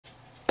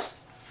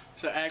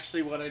So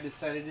actually what I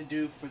decided to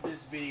do for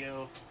this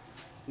video,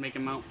 make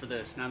a mount for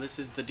this. Now this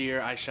is the deer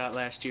I shot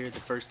last year, the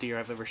first deer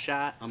I've ever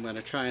shot. I'm going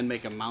to try and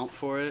make a mount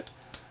for it.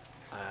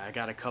 I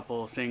got a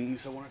couple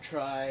things I want to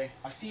try.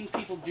 I've seen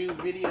people do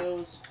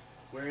videos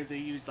where they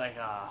use like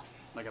a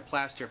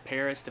plaster of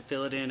Paris to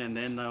fill it in and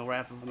then they'll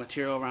wrap a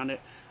material around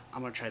it.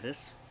 I'm going to try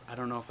this. I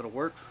don't know if it'll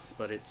work,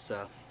 but it's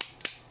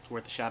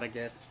worth a shot, I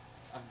guess.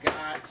 I've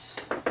got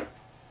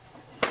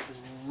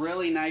this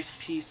really nice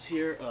piece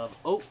here of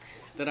oak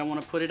that I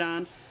want to put it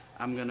on.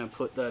 I'm going to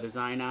put the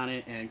design on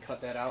it and cut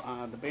that out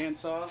on the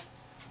bandsaw.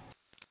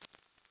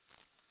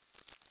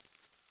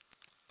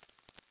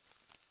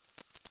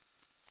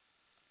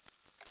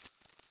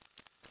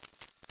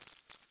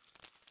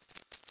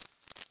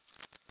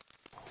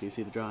 Do you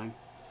see the drawing?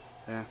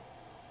 There.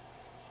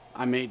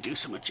 I may do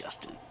some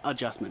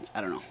adjustments.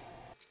 I don't know.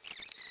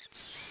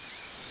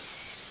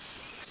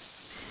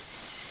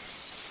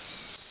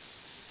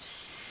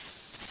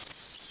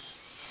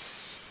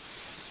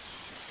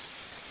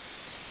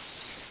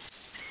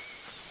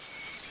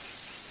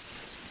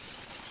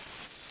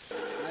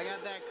 I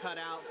got that cut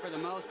out for the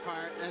most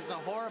part. It's a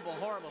horrible,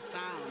 horrible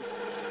sound.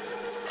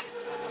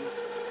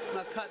 I'm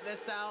gonna cut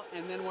this out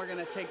and then we're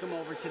gonna take them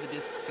over to the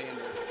disc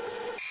sander.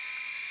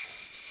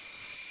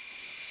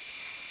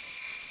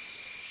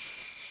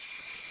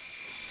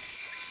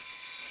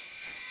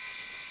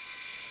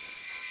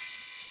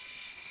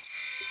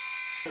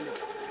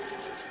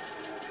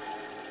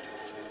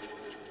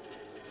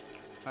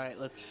 Alright,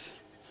 let's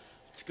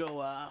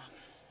go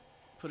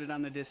put it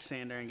on the disc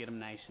sander and get them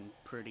nice and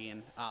pretty,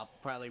 and I'll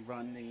probably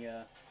run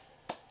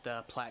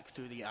the plaque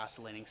through the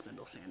oscillating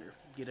spindle sander.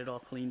 Get it all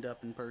cleaned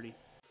up and pretty.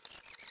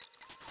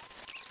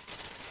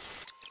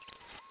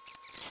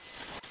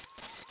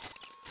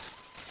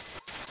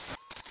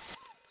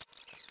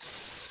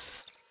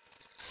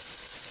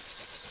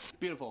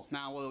 Beautiful.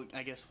 Now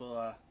I guess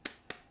we'll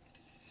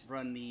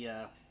run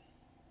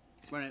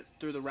it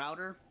through the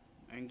router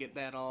and get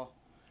that all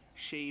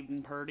shaved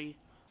and purty.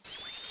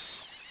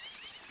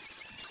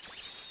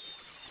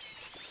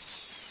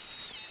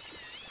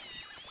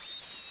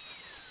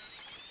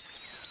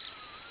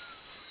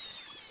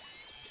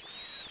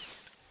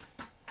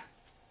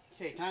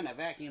 Okay, time to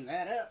vacuum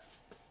that up.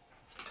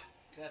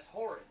 That's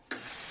horrid.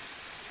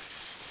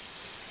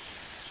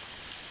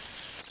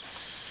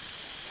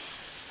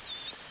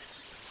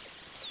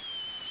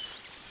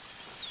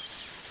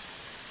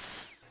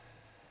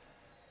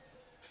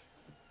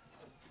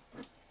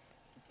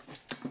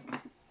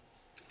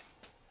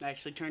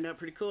 Actually turned out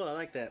pretty cool. I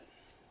like that.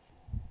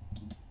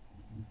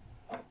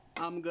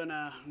 I'm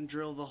gonna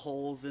drill the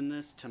holes in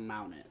this to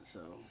mount it,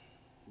 so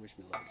wish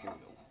me luck. Here we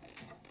go.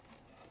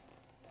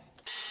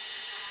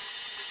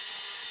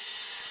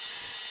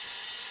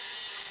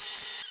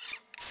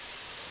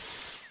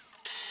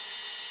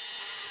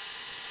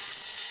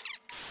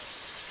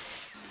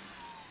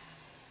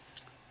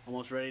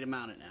 Almost ready to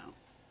mount it now.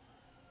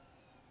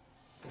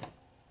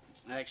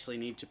 I actually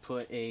need to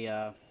put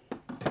a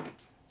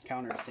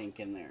countersink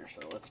in there,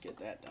 so let's get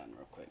that done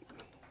real quick.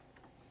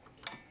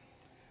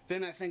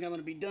 Then I think I'm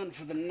going to be done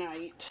for the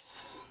night.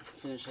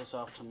 Finish this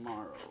off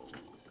tomorrow.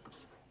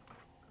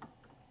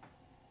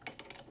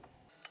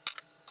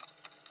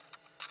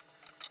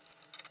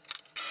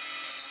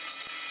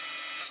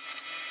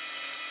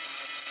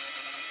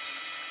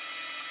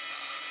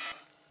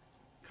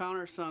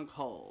 Countersunk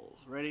holes,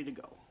 ready to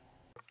go.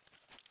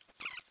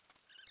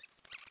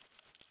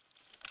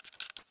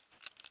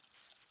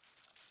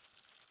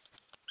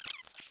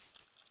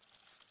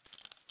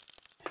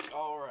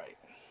 Alright.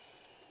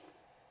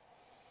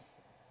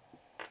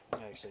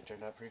 Actually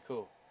turned out pretty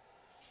cool.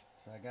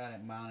 So I got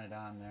it mounted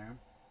on there.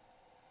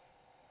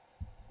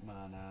 I'm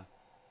gonna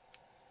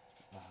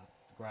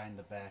grind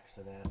the backs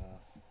of that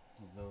off.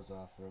 Move those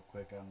off real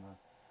quick on the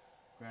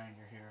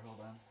grinder here. Hold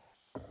on.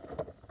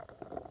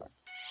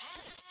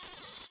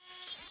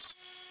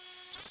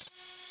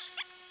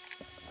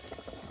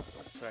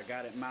 So I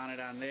got it mounted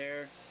on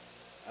there.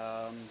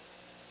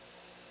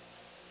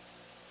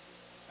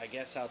 I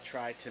guess I'll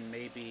try to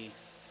maybe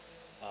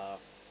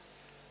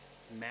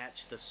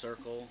match the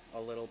circle a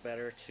little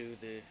better to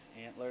the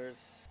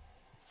antlers.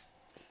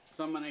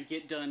 So I'm gonna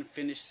get done,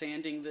 finish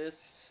sanding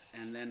this,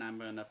 and then I'm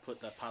gonna put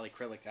the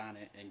polyacrylic on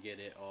it and get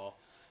it all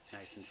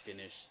nice and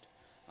finished.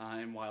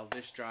 And while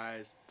this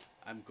dries,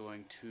 I'm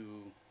going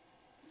to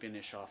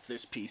finish off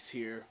this piece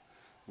here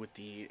with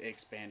the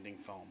expanding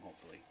foam,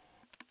 hopefully.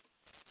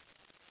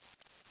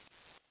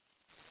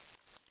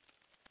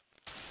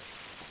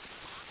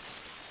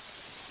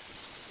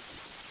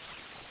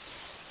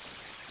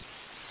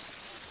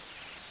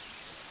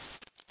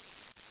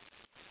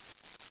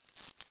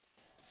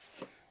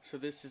 So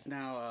this is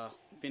now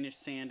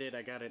finished sanded.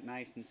 I got it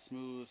nice and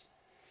smooth.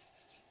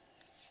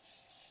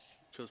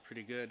 Feels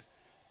pretty good.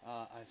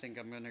 I think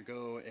I'm gonna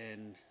go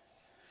and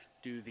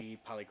do the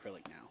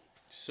polyacrylic now.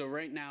 So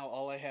right now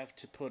all I have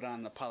to put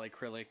on the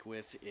polyacrylic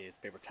with is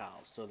paper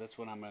towels. So that's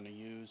what I'm gonna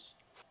use.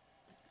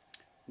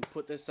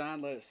 Put this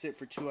on, let it sit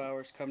for 2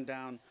 hours, come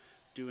down,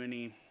 do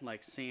any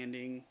like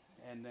sanding,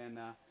 and then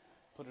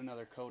put put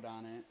another coat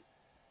on it,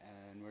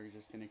 and we're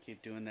just going to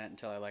keep doing that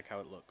until I like how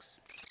it looks.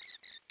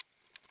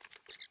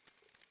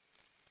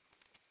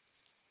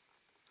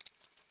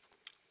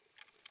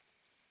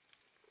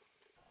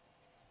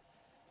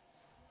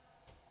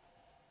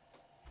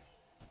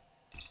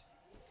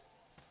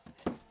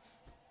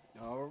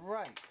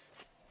 Alright,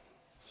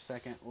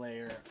 second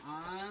layer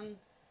on,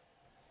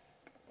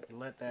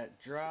 let that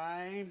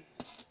dry,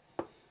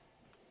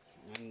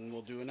 and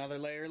we'll do another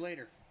layer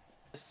later.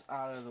 This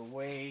out of the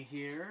way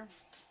here,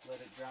 let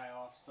it dry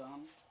off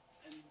some,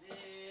 and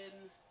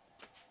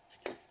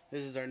then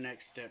this is our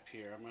next step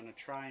here. I'm going to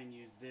try and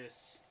use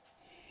this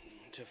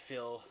to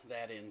fill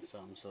that in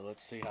some, so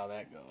let's see how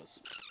that goes.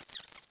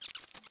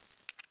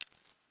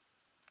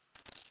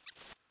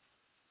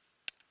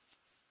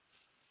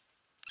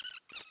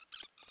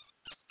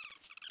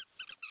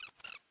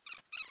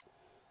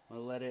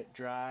 We'll let it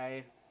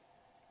dry,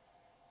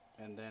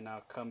 and then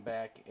I'll come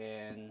back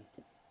and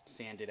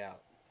sand it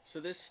out. So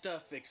this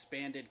stuff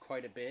expanded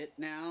quite a bit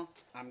now.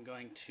 I'm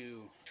going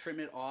to trim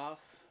it off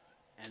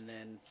and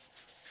then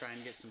try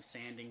and get some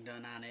sanding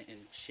done on it and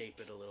shape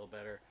it a little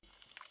better.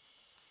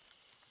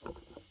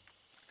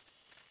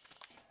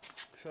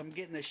 So I'm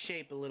getting the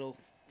shape a little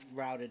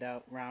rounded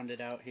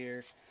out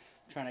here.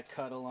 Trying to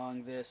cut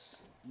along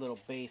this little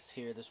base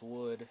here, this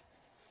wood.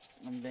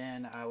 And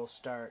then I will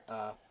start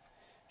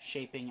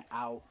shaping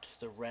out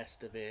the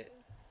rest of it.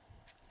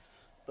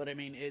 But I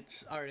mean,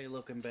 it's already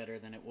looking better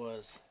than it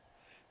was.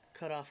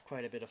 Cut off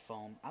quite a bit of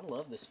foam. I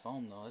love this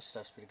foam though, this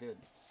stuff's pretty good.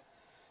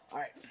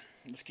 Alright,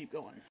 let's keep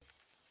going.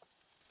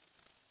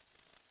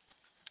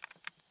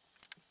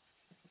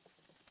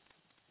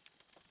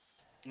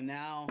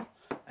 Now,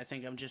 I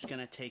think I'm just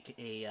gonna take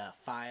a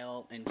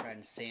file and try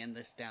and sand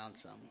this down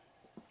some.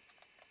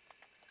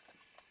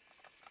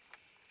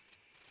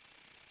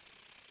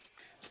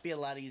 It'd be a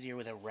lot easier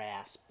with a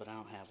rasp, but I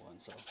don't have one,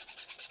 so.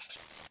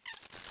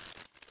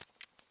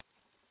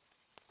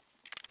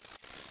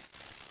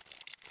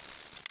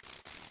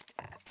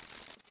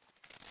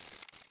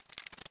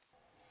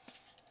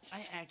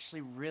 I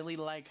actually really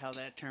like how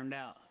that turned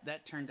out.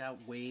 That turned out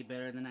way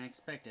better than I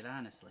expected,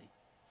 honestly.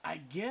 I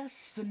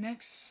guess the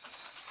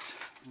next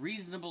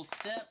reasonable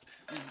step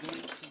is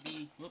going to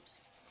be, whoops,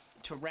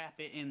 to wrap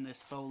it in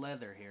this faux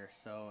leather here.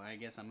 So I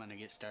guess I'm gonna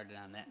get started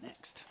on that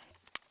next.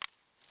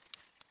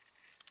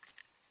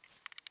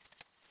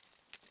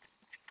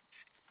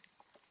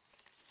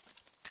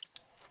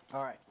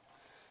 Alright,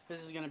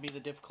 this is gonna be the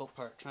difficult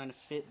part, trying to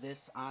fit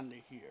this onto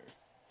here.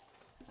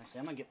 Actually,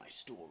 I'm gonna get my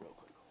stool real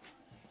quick.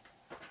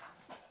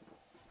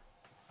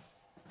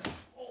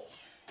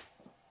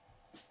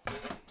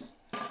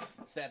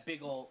 So that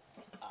big old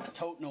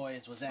tote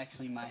noise was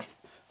actually my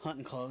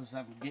hunting clothes.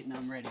 I'm getting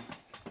them ready.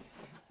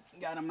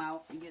 Got them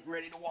out and getting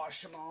ready to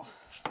wash them all.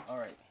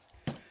 Alright,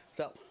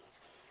 so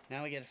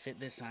now we gotta fit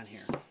this on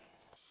here.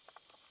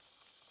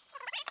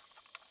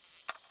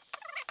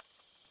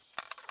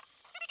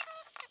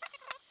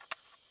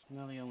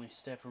 Now the only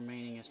step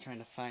remaining is trying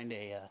to find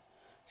a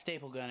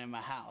staple gun in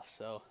my house.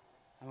 So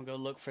I'm gonna go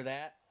look for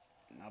that.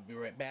 And I'll be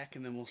right back,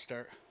 and then we'll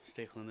start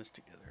stapling this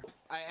together.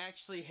 I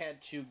actually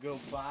had to go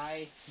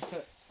buy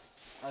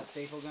a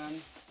staple gun.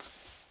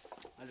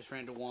 I just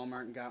ran to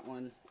Walmart and got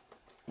one.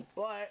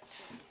 But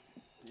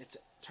it's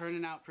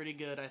turning out pretty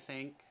good, I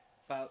think.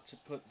 About to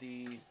put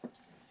the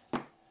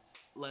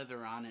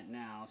leather on it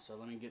now. So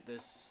let me get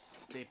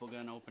this staple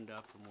gun opened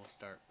up and we'll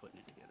start putting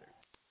it together.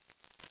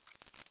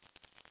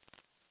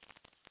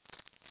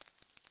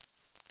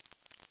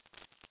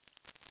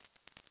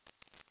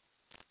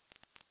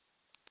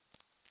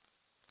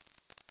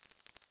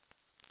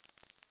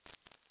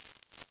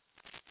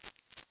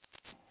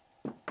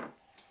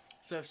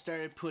 So I've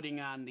started putting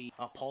on the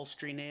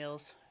upholstery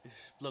nails. It's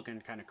looking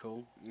kind of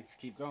cool. Let's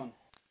keep going.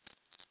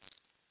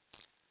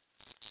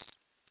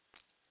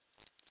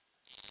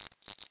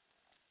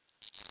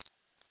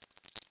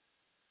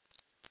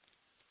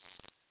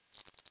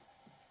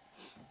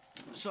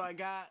 So I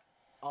got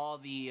all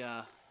the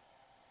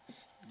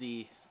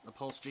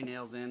upholstery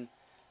nails in.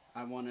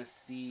 I want to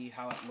see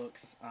how it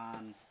looks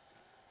on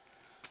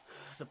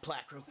the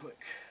plaque real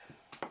quick.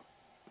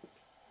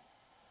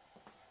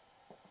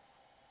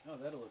 Oh,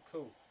 that'll look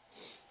cool.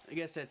 I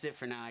guess that's it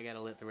for now. I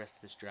gotta let the rest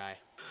of this dry.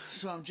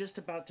 So I'm just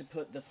about to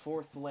put the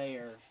fourth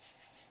layer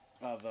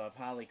of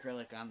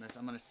polyacrylic on this.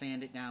 I'm gonna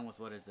sand it down with,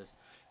 what is this,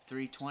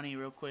 320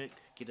 real quick.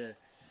 Get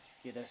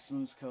a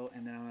smooth coat,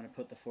 and then I'm gonna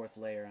put the fourth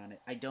layer on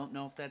it. I don't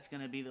know if that's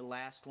gonna be the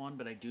last one,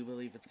 but I do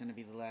believe it's gonna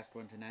be the last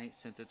one tonight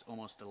since it's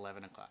almost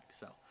 11 o'clock.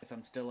 So if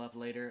I'm still up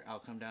later, I'll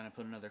come down and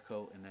put another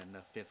coat, and then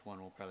the fifth one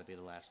will probably be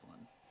the last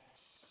one.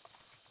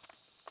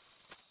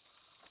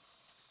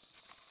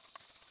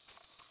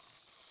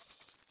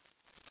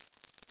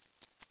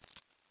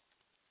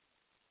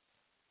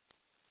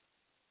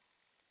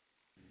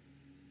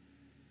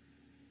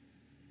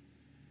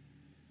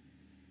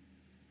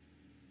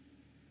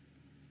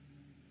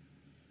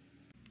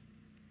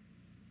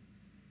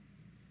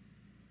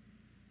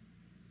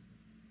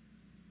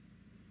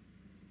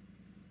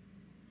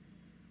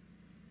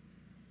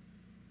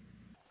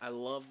 I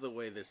love the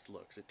way this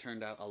looks. It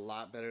turned out a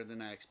lot better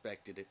than I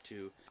expected it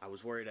to. I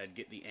was worried I'd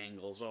get the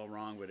angles all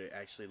wrong, but it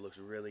actually looks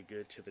really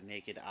good to the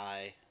naked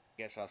eye.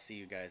 Guess I'll see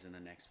you guys in the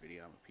next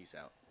video. Peace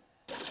out.